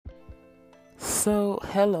So,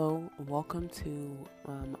 hello, welcome to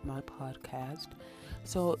my podcast.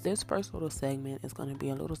 So, this first little segment is going to be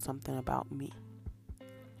a little something about me.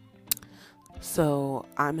 So,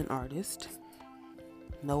 I'm an artist.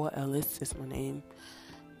 Noah Ellis is my name.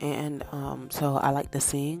 And so, I like to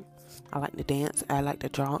sing, I like to dance, I like to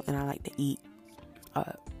draw, and I like to eat.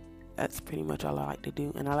 Uh, that's pretty much all I like to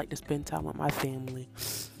do. And I like to spend time with my family.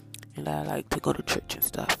 And I like to go to church and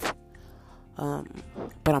stuff.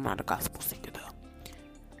 But I'm not a gospel singer though.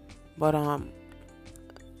 But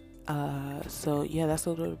so yeah, that's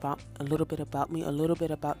a little bit about me, a little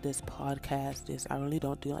bit about this podcast. I really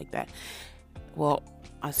don't do like that. Well,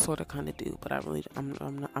 I sort of kind of do, but I'm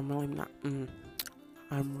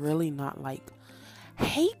really not like,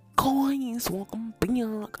 hey guys, welcome back.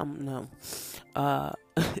 No, uh,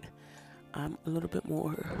 I'm a little bit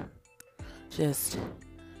more just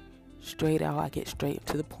straight out. I get straight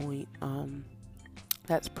to the point.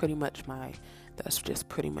 That's just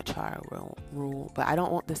pretty much how I rule. But I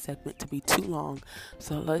don't want this segment to be too long,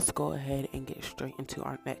 so let's go ahead and get straight into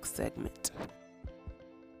our next segment.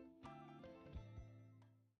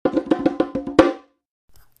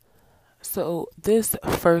 So this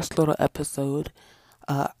first little episode,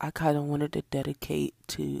 I kind of wanted to dedicate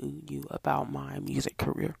to you about my music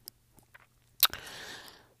career.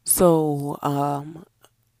 So,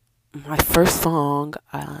 my first song,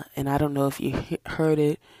 and I don't know if you heard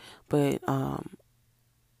it, but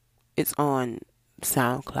it's on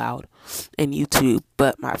SoundCloud and YouTube.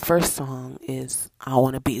 But my first song is "I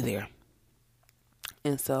Want to Be There,"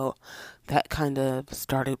 and so that kind of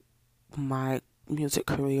started my music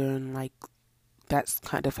career, and like that's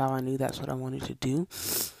kind of how I knew that's what I wanted to do.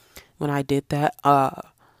 When I did that, I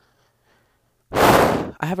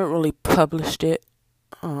haven't really published it,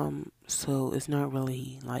 so it's not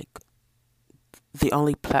really like the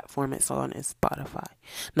only platform it's on is Spotify.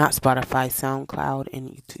 Not Spotify, SoundCloud and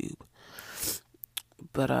YouTube.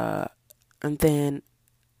 But and then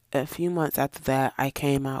a few months after that I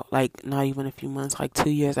came out, like not even a few months, like 2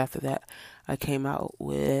 years after that, I came out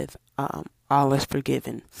with All Is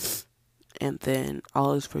Forgiven. And then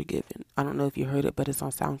All Is Forgiven, I don't know if you heard it, but it's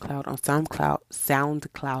on SoundCloud. On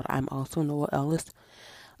SoundCloud, I'm also Noah Ellis.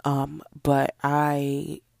 But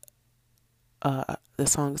the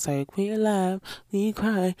song is like, we laugh, we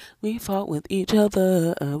cry, we fought with each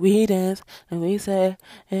other, we dance, and we say,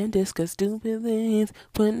 and discuss stupid things,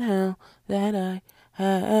 but now that I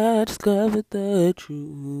had discovered the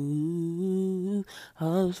truth,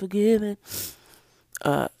 all is forgiven.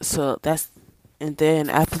 So that's, and then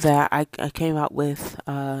after that, I came out with,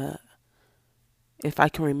 if I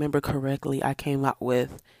can remember correctly, I came out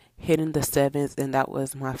with Hidden the Seventh, and that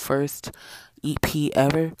was my first EP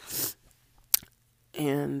ever.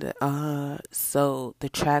 And so the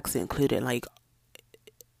tracks included, like,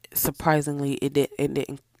 surprisingly, it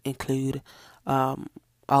didn't include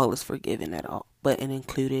All Is Forgiven at all, but it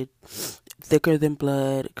included Thicker Than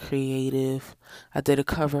Blood, Creative. I did a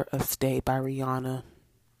cover of Stay by Rihanna.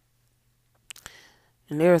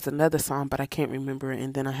 And there was another song, but I can't remember it.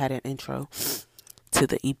 And then I had an intro to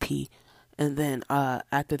the EP. And then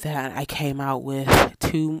after that, I came out with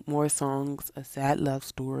 2 more songs, A Sad Love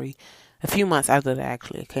Story. A few months after that,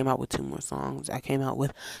 actually, I came out with 2 more songs. I came out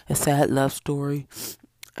with A Sad Love Story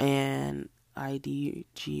and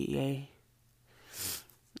IDGA.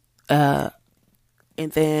 And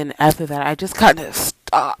then after that, I just kind of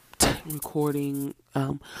stopped recording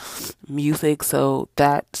music. So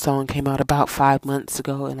that song came out about 5 months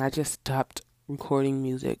ago, and I just stopped recording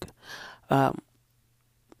music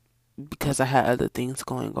because I had other things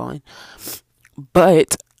going on.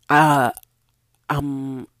 But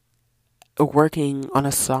I'm working on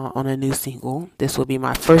a new single. This will be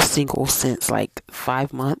my first single since like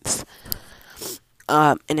 5 months.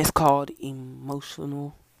 And it's called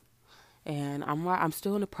Emotional. And I'm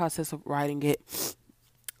still in the process of writing it,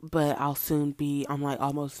 but I'm like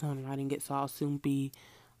almost done writing it, so I'll soon be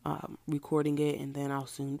recording it, and then I'll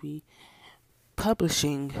soon be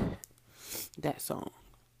publishing that song.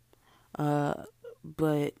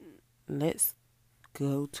 But let's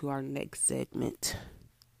go to our next segment.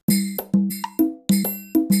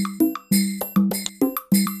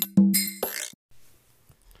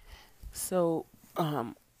 So,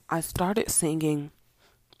 I started singing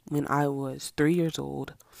when I was 3 years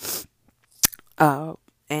old,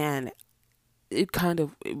 and it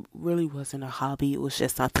really wasn't a hobby. It was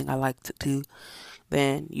just something I liked to do.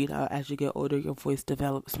 Then, as you get older, your voice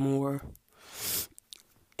develops more.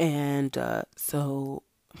 And so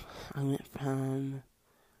I went from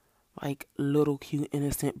like little cute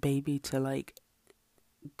innocent baby to like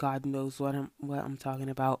God knows what I'm talking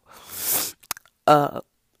about.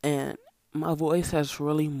 And my voice has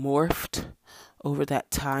really morphed over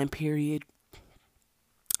that time period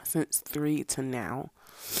since 3 to now.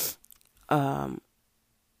 Um,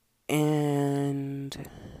 and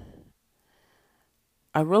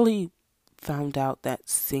I really found out that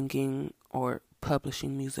singing or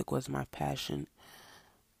publishing music was my passion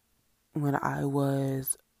when I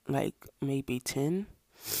was like maybe 10.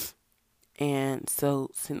 And so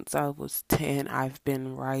since I was 10, I've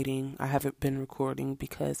been writing. I haven't been recording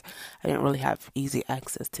because I didn't really have easy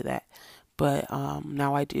access to that. But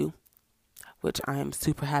now I do, which I am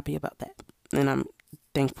super happy about that. And I'm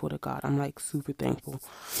thankful to God. I'm like super thankful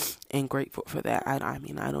and grateful for that. I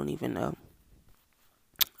mean, I don't even know.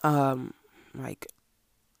 Like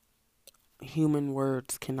human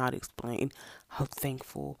words cannot explain how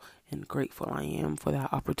thankful and grateful I am for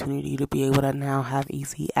that opportunity to be able to now have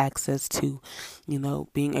easy access to,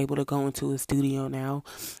 being able to go into a studio now,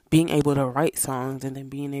 being able to write songs, and then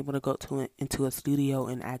being able to go into a studio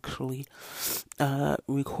and actually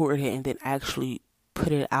record it, and then actually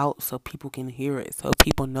put it out so people can hear it, so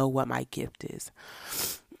people know what my gift is.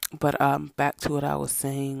 But back to what I was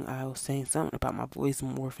saying. I was saying something about my voice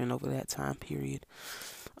morphing over that time period.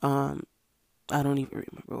 I don't even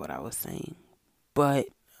remember what I was saying, but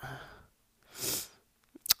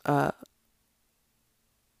I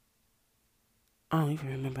don't even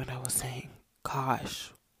remember what I was saying.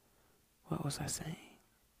 Gosh, what was I saying?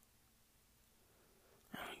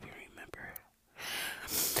 I don't even remember.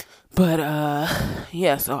 But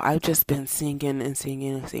yeah, so I've just been singing and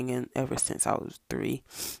singing and singing ever since I was 3.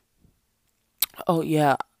 Oh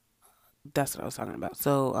yeah, that's what I was talking about.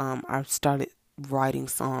 So I started writing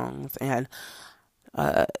songs and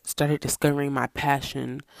started discovering my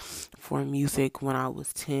passion for music when I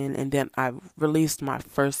was 10, and then I released my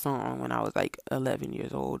first song when I was like 11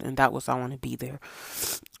 years old, and that was I Want to Be There.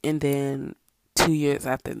 And then 2 years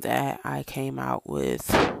after that, I came out with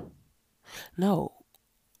no,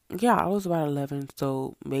 yeah, I was about 11,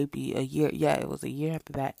 so maybe a year. Yeah, it was a year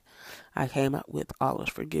after that I came out with All Is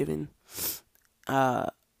Forgiven. Uh,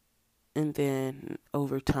 and then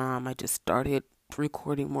over time, I just started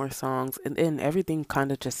recording more songs, and then everything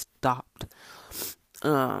kind of just stopped.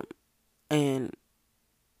 Um, and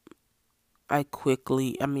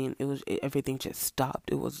everything just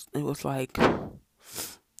stopped. It was like,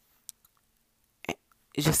 it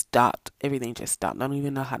just stopped. Everything just stopped. I don't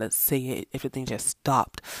even know how to say it. Everything just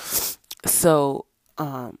stopped. So,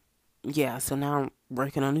 yeah, so now I'm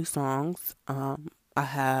working on new songs. I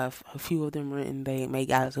have a few of them written. They make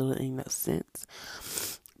absolutely no sense.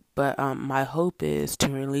 But my hope is to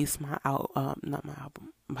release my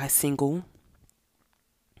single,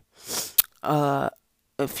 a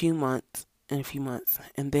few months,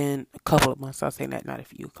 and then a couple of months. I'll say that, not a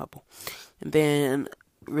few, a couple, and then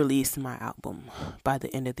release my album by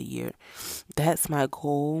the end of the year. That's my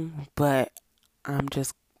goal, but I'm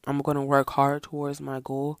gonna work hard towards my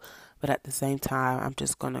goal, but at the same time, I'm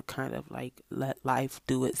just gonna kind of like let life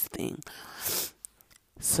do its thing.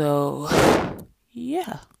 So,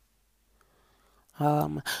 yeah.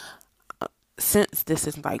 Um, since this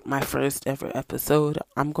is like my first ever episode,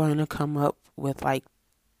 I'm going to come up with like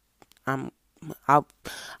I'm I'll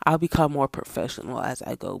I'll become more professional as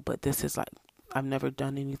I go, but this is like I've never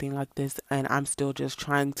done anything like this, and I'm still just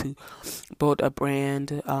trying to build a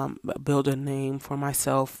brand, build a name for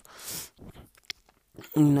myself,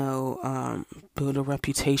 build a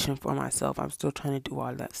reputation for myself. I'm still trying to do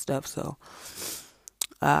all that stuff, so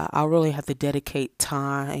I'll really have to dedicate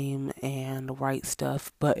time and write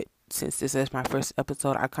stuff. But since this is my first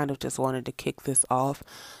episode, I kind of just wanted to kick this off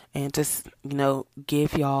and just,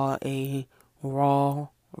 give y'all a raw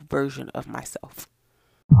version of myself.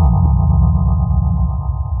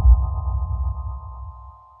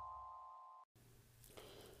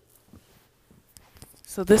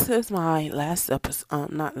 So this is my last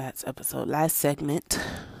episode, not last episode, last segment.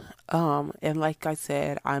 And like I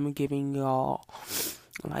said, I'm giving y'all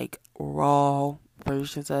like raw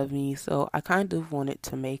versions of me. So I kind of wanted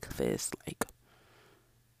to make this like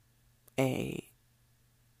a,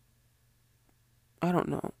 I don't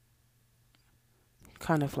know,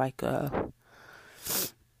 kind of like a,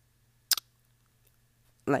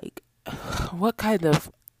 like, what kind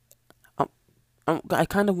of, I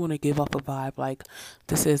kind of want to give off a vibe like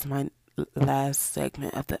this is my last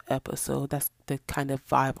segment of the episode. That's the kind of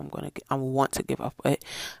vibe I want to give off, but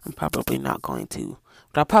I'm probably not going to.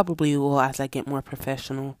 But I probably will as I get more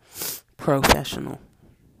professional.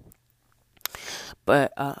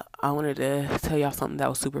 But I wanted to tell y'all something that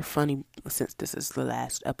was super funny since this is the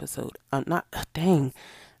last episode. The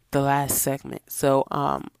last segment. So,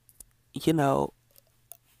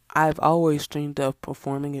 I've always dreamed of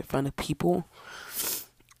performing in front of people,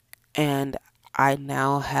 and I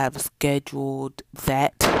now have scheduled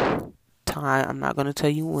that time. I'm not going to tell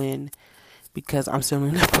you when because I'm still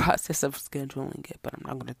in the process of scheduling it, but I'm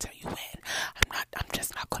not going to tell you when. I'm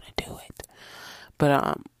just not going to do it.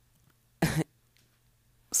 But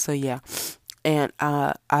so yeah. And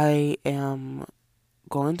I am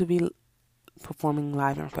going to be performing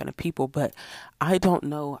live in front of people, but I don't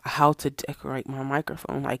know how to decorate my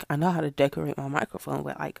microphone. Like, I know how to decorate my microphone,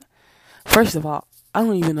 but like, first of all, I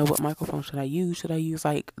don't even know what microphone should I use. Should I use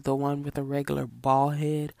like the one with a regular ball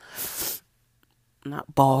head?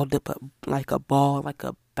 Not bald, but like a ball, like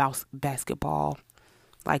a basketball,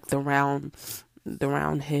 like the round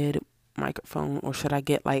head microphone, or should I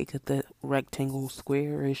get like the rectangle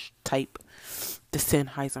squarish type, the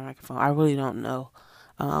Sennheiser microphone? I really don't know.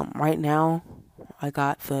 Right now, I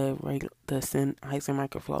got the Sennheiser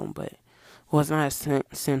microphone, but well, it's not a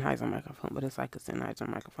Sennheiser microphone, but it's like a Sennheiser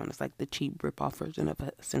microphone. It's like the cheap rip-off version of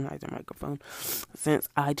a Sennheiser microphone. Since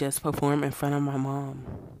I just performed in front of my mom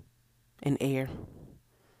in air,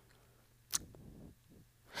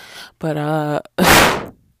 but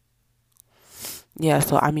yeah.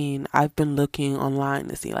 So I mean, I've been looking online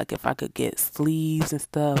to see like if I could get sleeves and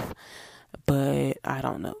stuff, but I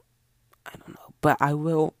don't know. I don't know, but I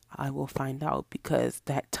will find out because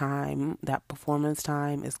that performance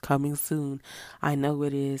time is coming soon. I know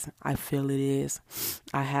it is. I feel it is.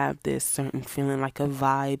 I have this certain feeling, like a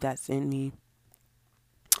vibe that's in me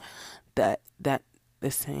that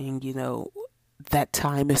is saying, that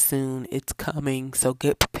time is soon. It's coming. So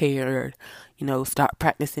get prepared. Start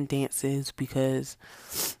practicing dances because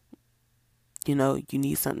you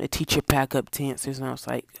need something to teach your backup dancers. And I was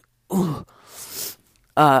like, ooh.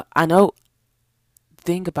 I know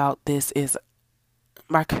thing about this is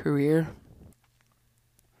my career.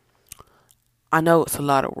 I know it's a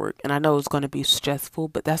lot of work and I know it's going to be stressful,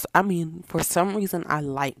 but for some reason I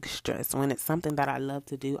like stress. When it's something that I love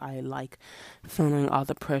to do, I like feeling all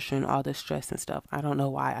the pressure and all the stress and stuff. I don't know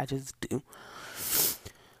why, I just do.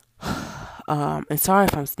 And sorry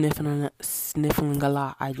if I'm sniffling a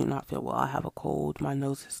lot. I do not feel well. I have a cold, my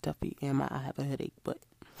nose is stuffy, and I have a headache, but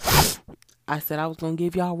I said I was going to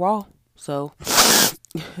give y'all raw. So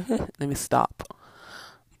let me stop.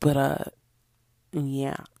 But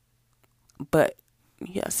yeah. But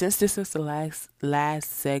yeah, since this is the last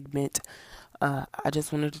segment, I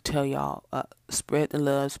just wanted to tell y'all, spread the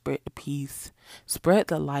love, spread the peace, spread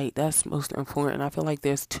the light. That's most important. I feel like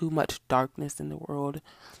there's too much darkness in the world,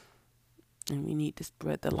 and we need to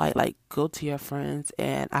spread the light. Like, go to your friends,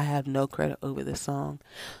 and I have no credit over the song,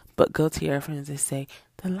 but go to your friends and say,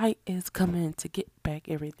 the light is coming to get back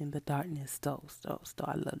everything the darkness stole.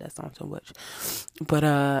 I love that song so much.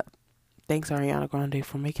 But thanks Ariana Grande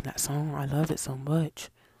for making that song. I love it so much.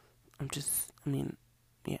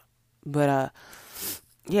 Yeah. But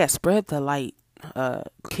yeah, spread the light.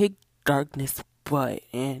 Kick darkness butt.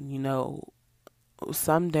 And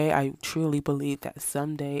someday, I truly believe that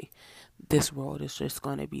someday this world is just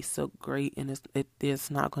going to be so great, and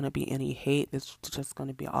there's not going to be any hate. It's just going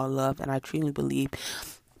to be all love, and I truly believe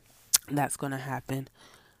that's going to happen.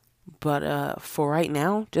 But for right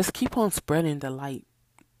now, just keep on spreading the light,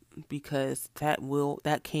 because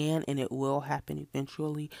that can and it will happen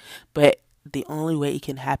eventually. But the only way it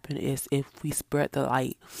can happen is if we spread the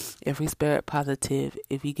light, if we spread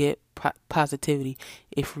if we get positivity,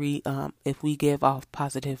 if we give off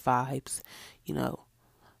positive vibes, you know.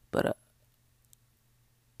 But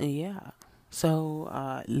yeah.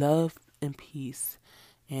 So love and peace,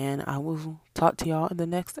 and I will talk to y'all in the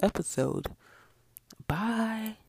next episode. Bye.